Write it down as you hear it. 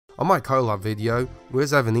On my collab video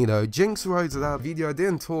with Animator, Jinx wrote that video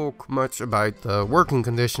didn't talk much about the working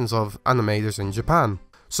conditions of animators in Japan.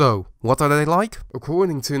 So, what are they like?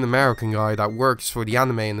 According to an American guy that works for the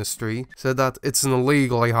anime industry, said that it's an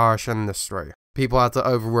illegally harsh industry. People had to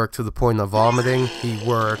overwork to the point of vomiting. He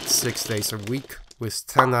worked 6 days a week with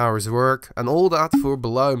 10 hours work, and all that for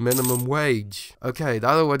below minimum wage. Okay,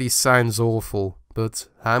 that already sounds awful. But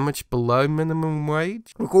how much below minimum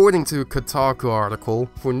wage? According to a Kotaku article,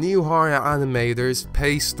 for new hire animators,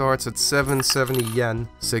 pay starts at 770 yen,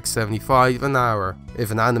 675 an hour.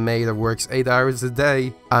 If an animator works 8 hours a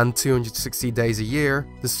day and 260 days a year,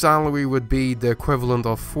 the salary would be the equivalent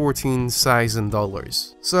of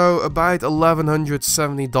 $14,000. So about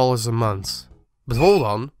 $1,170 a month. But hold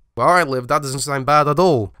on, where I live that doesn't sound bad at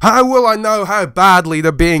all. How will I know how badly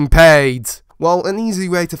they're being paid? Well, an easy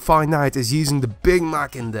way to find out is using the Big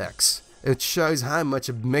Mac Index. It shows how much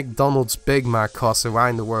a McDonald's Big Mac costs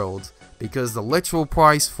around the world, because the literal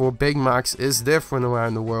price for Big Macs is different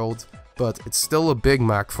around the world, but it's still a Big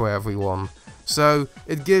Mac for everyone. So,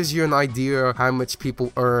 it gives you an idea how much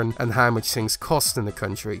people earn and how much things cost in the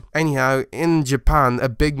country. Anyhow, in Japan, a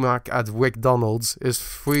Big Mac at McDonald's is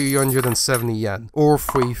 370 yen, or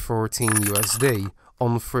 314 USD,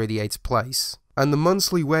 on 38th place. And the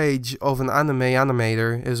monthly wage of an anime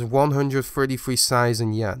animator is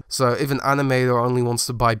 133,000 yen. So if an animator only wants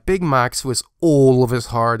to buy Big Macs with all of his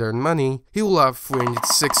hard-earned money, he will have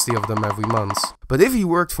 360 of them every month. But if he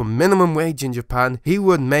worked for minimum wage in Japan, he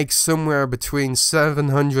would make somewhere between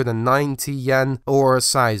 790 yen or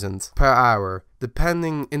 1,000 per hour,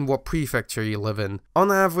 depending in what prefecture you live in.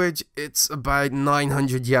 On average, it's about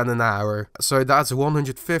 900 yen an hour, so that's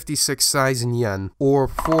 156,000 yen, or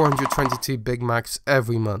 422 Big Macs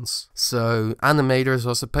every month. So animators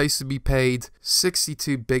are supposed to be paid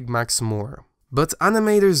 62 Big Macs more. But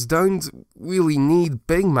animators don't really need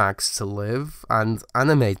Big Macs to live and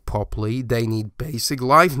animate properly. They need basic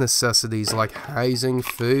life necessities like housing,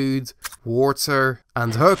 food, water,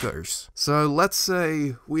 and hookers. So let's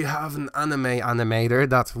say we have an anime animator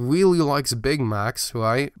that really likes Big Macs,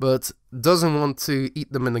 right? But doesn't want to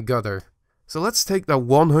eat them in the gutter. So let's take that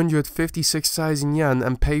 156,000 yen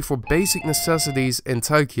and pay for basic necessities in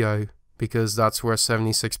Tokyo, because that's where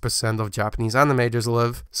 76% of Japanese animators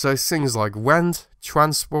live, so things like rent,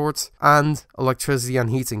 transport, and electricity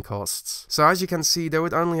and heating costs. So as you can see, they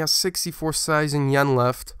would only have 64,000 yen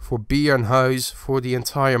left for beer and hose for the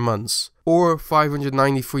entire month, or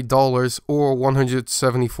 $593 or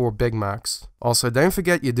 174 Big Macs. Also, don't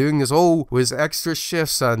forget you're doing this all with extra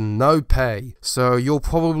shifts and no pay, so you'll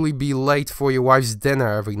probably be late for your wife's dinner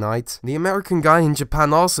every night. The American guy in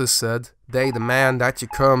Japan also said they demand that you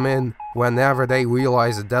come in whenever they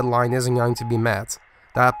realize the deadline isn't going to be met.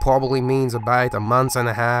 That probably means about a month and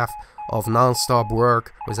a half of non-stop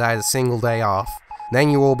work without a single day off. Then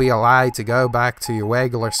you will be allowed to go back to your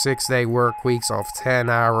regular 6-day work weeks of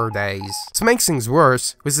 10-hour days. To make things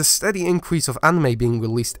worse, with the steady increase of anime being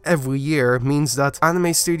released every year means that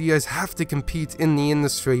anime studios have to compete in the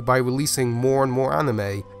industry by releasing more and more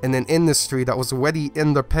anime, in an industry that was already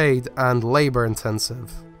underpaid and labor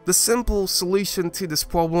intensive. The simple solution to this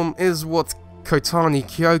problem is what Kotani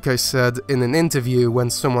Kyoko said in an interview when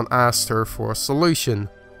someone asked her for a solution.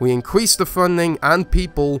 We increase the funding and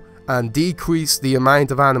people and decrease the amount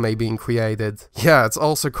of anime being created. Yeah, it's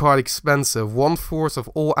also quite expensive. 1/4 of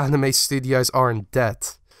all anime studios are in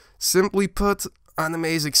debt. Simply put, anime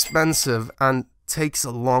is expensive and takes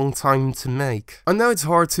a long time to make. I know it's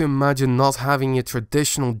hard to imagine not having a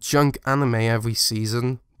traditional junk anime every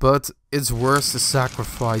season, but it's worth the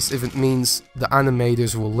sacrifice if it means the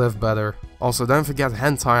animators will live better. Also, don't forget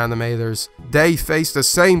hentai animators. They face the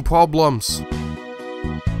same problems.